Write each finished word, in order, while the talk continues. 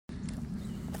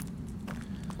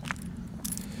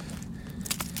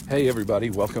Hey everybody,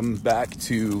 welcome back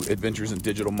to Adventures in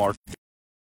Digital Marketing.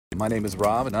 My name is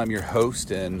Rob and I'm your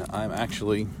host, and I'm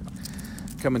actually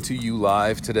coming to you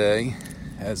live today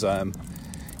as I'm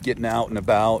getting out and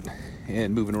about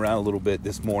and moving around a little bit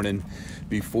this morning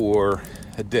before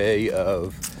a day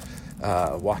of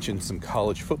watching some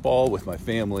college football with my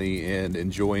family and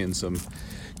enjoying some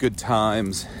good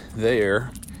times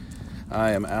there.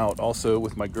 I am out also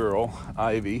with my girl,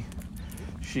 Ivy.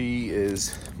 She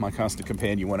is my constant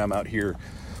companion when I'm out here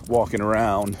walking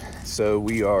around. So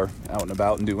we are out and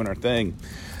about and doing our thing.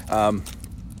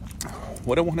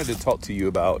 What I wanted to talk to you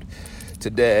about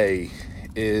today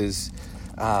is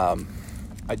I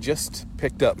just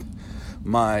picked up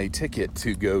my ticket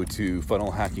to go to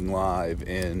Funnel Hacking Live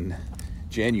in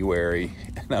January,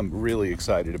 and I'm really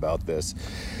excited about this.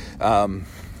 I've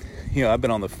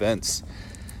been on the fence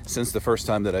since the first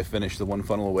time that I finished the One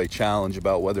Funnel Away challenge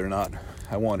about whether or not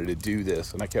I wanted to do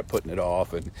this, and I kept putting it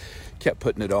off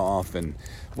and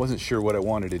wasn't sure what I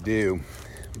wanted to do.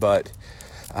 But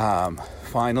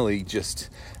finally, just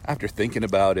after thinking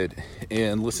about it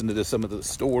and listening to some of the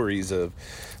stories of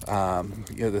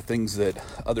the things that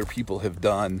other people have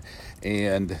done,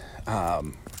 and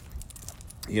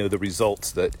the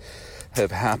results that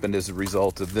have happened as a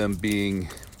result of them being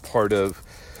part of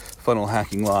Funnel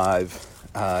Hacking Live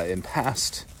in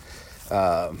past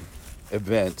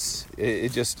events,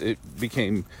 it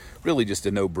became really just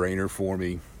a no-brainer for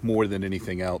me more than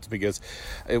anything else, because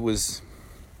it was,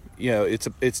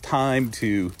 it's time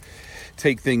to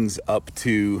take things up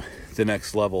to the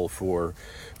next level for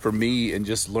me, and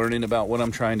just learning about what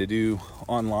I'm trying to do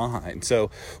online.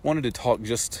 So wanted to talk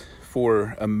just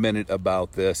for a minute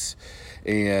about this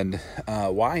and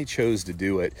why I chose to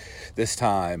do it this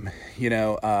time.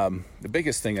 The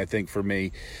biggest thing I think for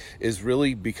me is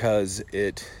really because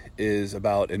it is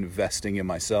about investing in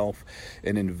myself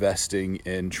and investing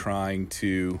in trying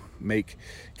to make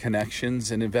connections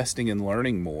and investing in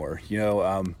learning more.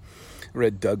 I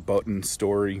read Doug Boughton's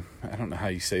story. I don't know how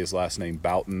you say his last name,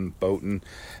 Boughton,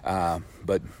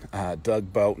 but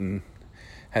Doug Boughton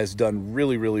has done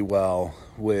really, really well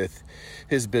with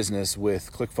his business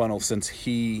with ClickFunnels since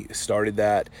he started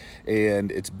that,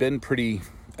 and it's been pretty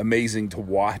amazing to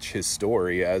watch his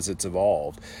story as it's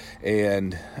evolved,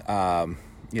 and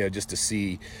just to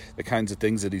see the kinds of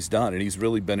things that he's done. And he's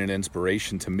really been an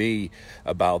inspiration to me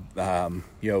about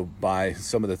by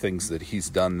some of the things that he's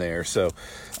done there. So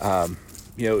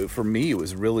for me, it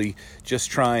was really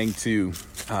just trying to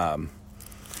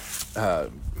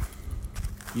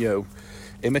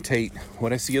imitate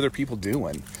what I see other people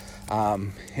doing.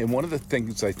 And one of the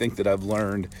things I think that I've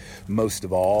learned most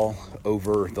of all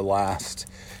over the last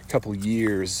couple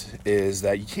years is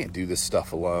that you can't do this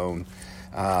stuff alone.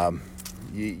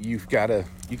 You've got to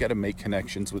make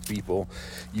connections with people.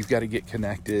 You've got to get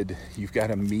connected. You've got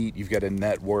to meet. You've got to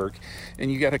network, and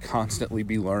you got to constantly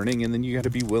be learning. And then you got to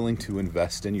be willing to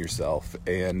invest in yourself.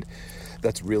 And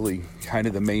that's really kind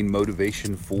of the main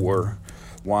motivation for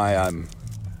why I'm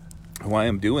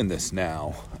doing this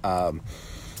now.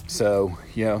 So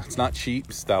it's not cheap.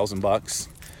 It's $1,000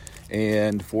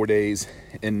 and 4 days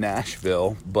in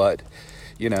Nashville. But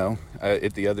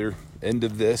at the other end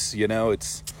of this,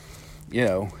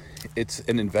 it's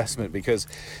an investment, because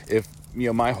if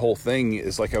my whole thing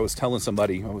is, like I was telling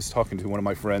somebody, I was talking to one of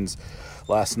my friends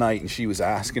last night, and she was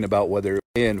asking about whether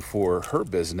in for her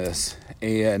business,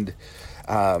 and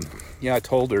I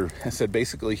told her, I said,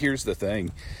 basically, here's the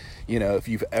thing. If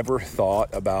you've ever thought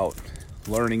about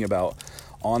learning about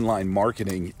online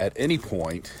marketing at any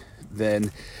point,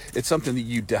 then it's something that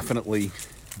you definitely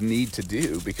need to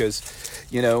do, because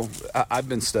I've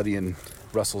been studying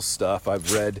Russell's stuff.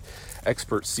 I've read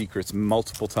Expert Secrets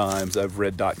multiple times. I've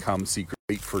read .com Secret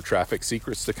for Traffic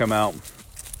Secrets to come out,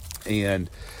 and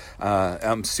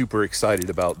I'm super excited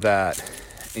about that.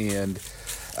 And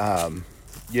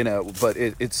but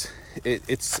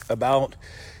it's about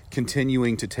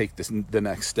continuing to take the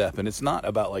next step, and it's not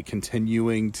about like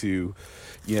continuing to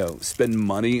spend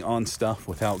money on stuff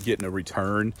without getting a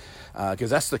return, because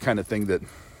that's the kind of thing that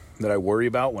I worry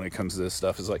about when it comes to this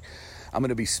stuff. Is like, I'm going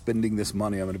to be spending this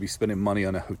money. I'm going to be spending money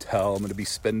on a hotel. I'm going to be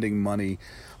spending money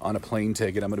on a plane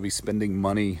ticket. I'm going to be spending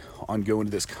money on going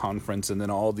to this conference, and then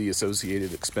all the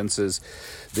associated expenses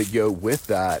that go with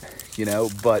that,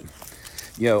 but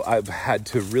I've had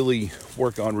to really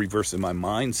work on reversing my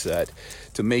mindset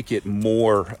to make it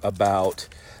more about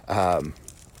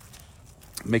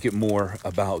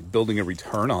building a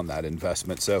return on that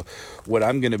investment. So what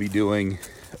I'm going to be doing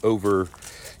over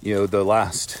the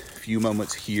last few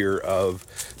moments here of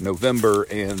November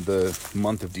and the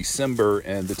month of December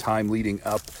and the time leading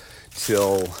up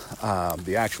till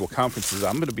the actual conferences,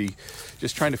 I'm going to be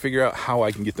just trying to figure out how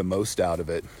I can get the most out of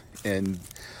it and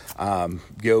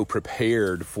go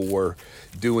prepared for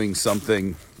doing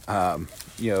something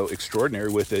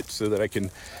extraordinary with it, so that I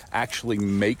can actually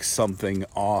make something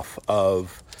off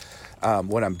of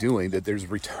what I'm doing, that there's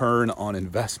return on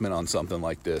investment on something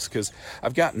like this. Because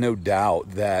I've got no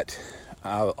doubt that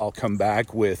I'll come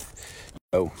back with,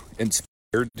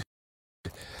 inspired,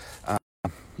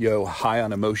 high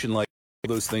on emotion, like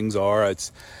those things are.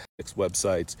 It's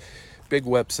websites, big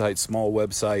websites, small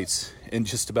websites, and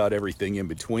just about everything in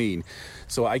between.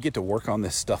 So I get to work on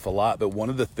this stuff a lot. But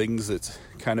one of the things that's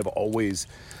kind of always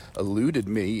eluded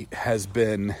me has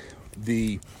been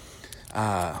the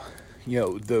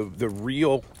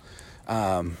real,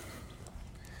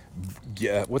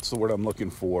 what's the word I'm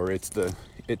looking for? It's the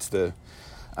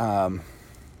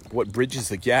what bridges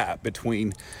the gap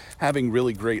between having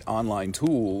really great online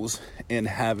tools and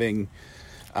having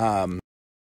and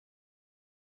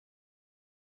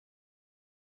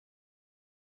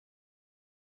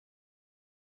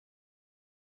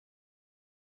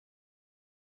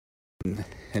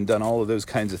done all of those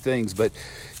kinds of things. But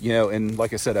and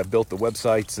like I said, I've built the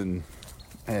websites and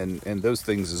those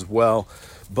things as well.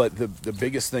 But the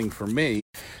biggest thing for me,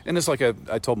 and it's like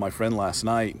I told my friend last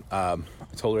night, I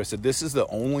told her, I said, this is the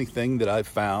only thing that I've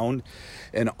found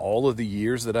in all of the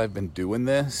years that I've been doing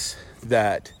this,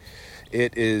 that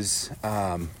it is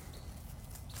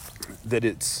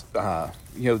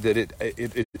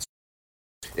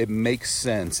it makes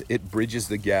sense. It bridges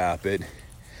the gap.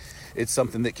 It's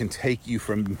something that can take you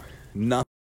from nothing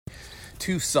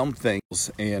to something.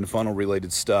 And funnel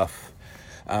related stuff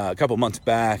a couple months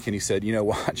back, and he said,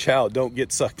 watch out, don't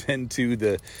get sucked into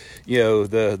the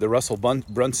Russell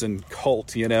Brunson cult,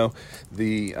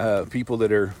 the people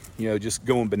that are just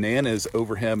going bananas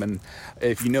over him. And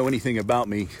if you know anything about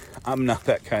me, I'm not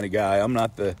that kind of guy. I'm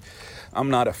not a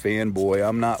fanboy.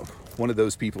 I'm not one of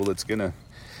those people that's gonna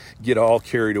get all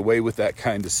carried away with that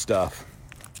kind of stuff.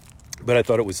 But I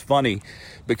thought it was funny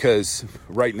because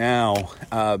right now,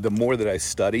 the more that I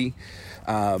study,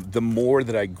 the more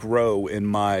that I grow in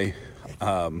my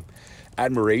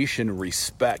admiration and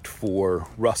respect for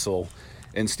Russell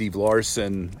and Steve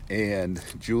Larsen and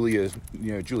Julie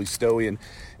Stowe and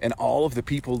all of the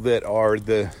people that are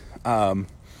the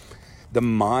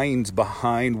minds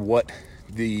behind what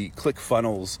the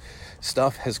ClickFunnels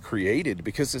stuff has created,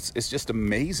 because it's just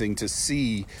amazing to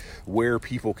see where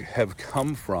people have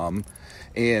come from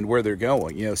and where they're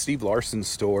going. Steve Larsen's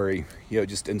story,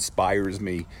 just inspires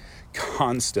me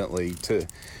constantly to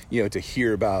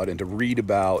hear about and to read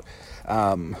about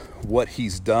what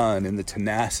he's done and the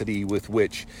tenacity with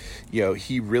which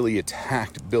he really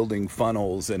attacked building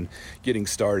funnels and getting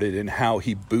started, and how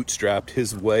he bootstrapped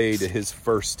his way to his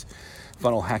first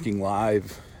Funnel Hacking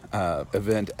Live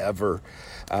event ever.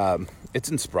 It's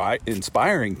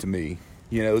inspiring to me,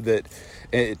 that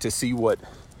to see what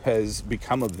has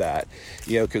become of that,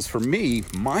 because for me,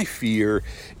 my fear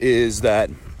is that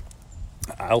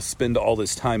I'll spend all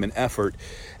this time and effort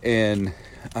and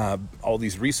all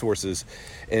these resources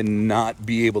and not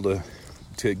be able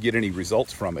to get any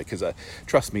results from it. Because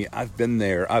trust me, I've been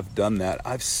there, I've done that,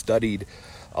 I've studied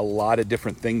a lot of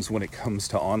different things when it comes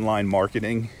to online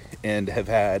marketing, and have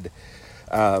had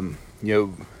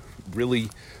really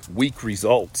weak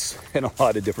results in a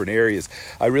lot of different areas.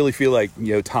 I really feel like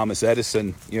Thomas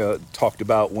Edison talked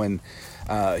about when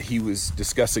he was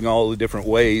discussing all the different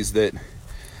ways that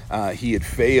he had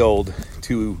failed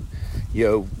to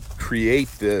create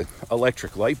the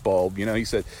electric light bulb. He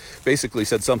basically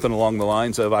said something along the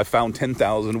lines of, I found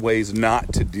 10,000 ways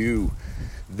not to do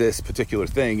this particular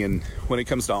thing. And when it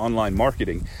comes to online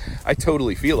marketing, I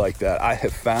totally feel like that. I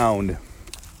have found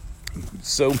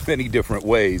so many different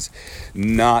ways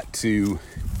not to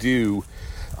do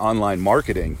online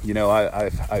marketing.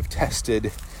 I've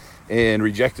tested and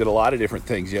rejected a lot of different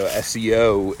things.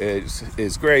 SEO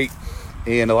is great,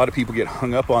 and a lot of people get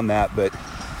hung up on that, but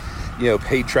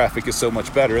paid traffic is so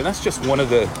much better. And that's just one of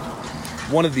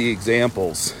the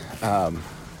examples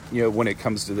when it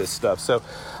comes to this stuff. So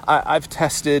I've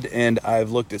tested and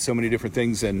I've looked at so many different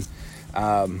things, and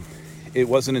it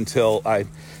wasn't until I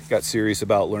got serious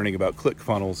about learning about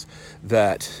ClickFunnels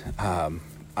that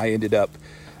I ended up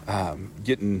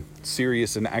getting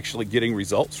serious and actually getting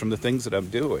results from the things that I'm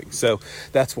doing. So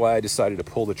that's why I decided to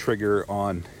pull the trigger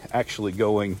on actually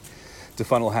going to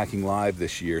Funnel Hacking Live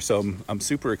this year. So I'm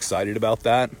super excited about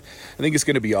that. I think it's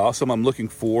going to be awesome. I'm looking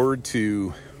forward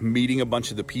to meeting a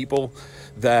bunch of the people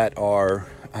that are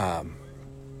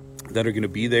going to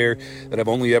be there, that I've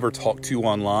only ever talked to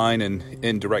online and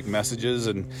in direct messages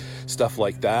and stuff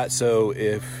like that. So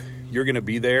if you're going to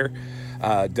be there.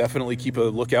 Definitely keep a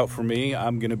lookout for me.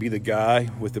 I'm going to be the guy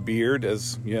with the beard,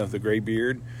 as you know, the gray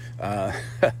beard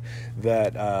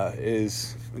that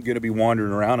is going to be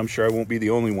wandering around. I'm sure I won't be the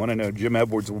only one. I know Jim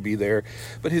Edwards will be there,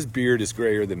 but his beard is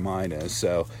grayer than mine is.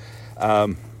 So,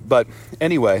 but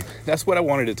anyway, that's what I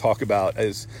wanted to talk about.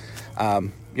 Is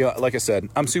like I said,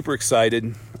 I'm super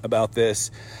excited about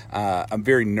this. I'm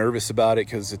very nervous about it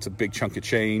because it's a big chunk of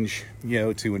change,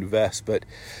 to invest. But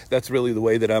that's really the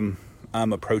way that I'm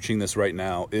approaching this right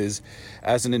now, is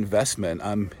as an investment.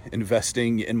 I'm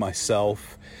investing in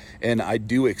myself, and I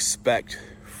do expect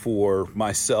for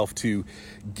myself to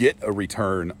get a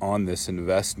return on this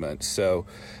investment. So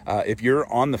if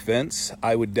you're on the fence,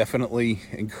 I would definitely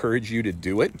encourage you to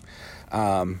do it.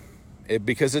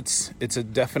 Because it's a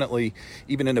definitely,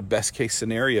 even in a best case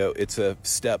scenario, it's a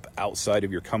step outside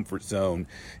of your comfort zone.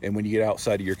 And when you get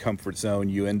outside of your comfort zone,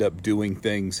 you end up doing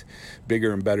things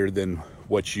bigger and better than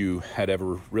what you had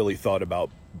ever really thought about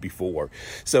before.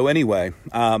 So anyway,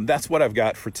 that's what I've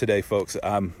got for today, folks.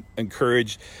 I'm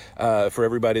encouraged for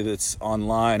everybody that's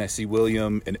online. I see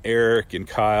William and Eric and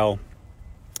Kyle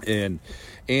and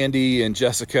Andy and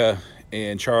Jessica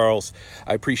and Charles.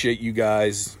 I appreciate you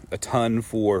guys a ton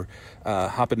for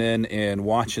hopping in and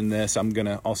watching this. I'm going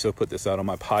to also put this out on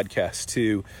my podcast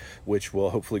too, which will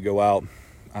hopefully go out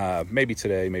maybe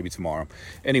today, maybe tomorrow.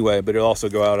 Anyway, but it'll also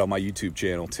go out on my YouTube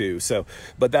channel too. So,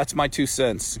 but that's my 2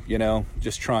 cents,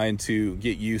 just trying to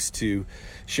get used to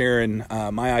sharing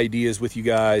my ideas with you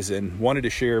guys, and wanted to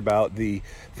share about the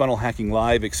Funnel Hacking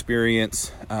Live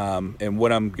experience, and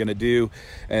what I'm going to do,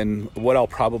 and what I'll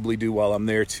probably do while I'm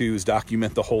there too is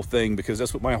document the whole thing, because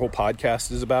that's what my whole podcast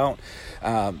is about.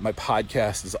 My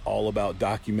podcast is all about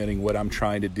documenting what I'm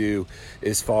trying to do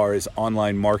as far as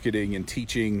online marketing and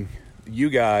teaching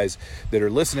you guys that are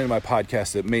listening to my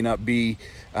podcast that may not be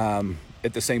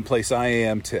at the same place I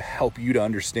am, to help you to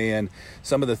understand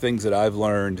some of the things that I've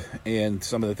learned and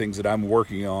some of the things that I'm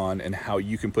working on, and how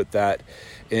you can put that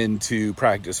into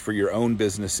practice for your own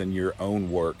business and your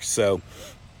own work. So,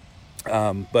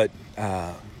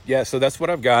 so that's what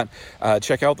I've got.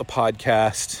 Check out the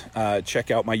podcast. Check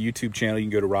out my YouTube channel. You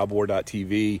can go to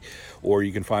robwar.tv, or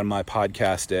you can find my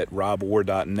podcast at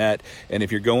robwar.net. And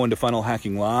if you're going to Funnel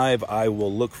Hacking Live, I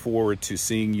will look forward to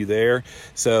seeing you there.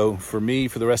 So for me,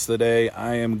 for the rest of the day,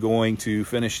 I am going to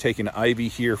finish taking Ivy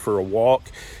here for a walk.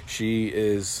 She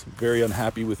is very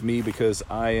unhappy with me because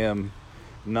I am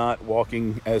not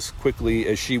walking as quickly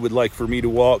as she would like for me to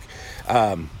walk.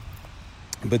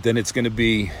 But then it's going to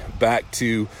be back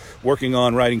to working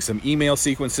on writing some email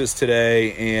sequences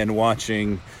today and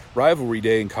watching Rivalry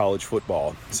Day in college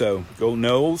football. So go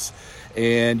Noles,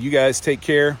 and you guys take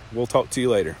care. We'll talk to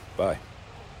you later. Bye.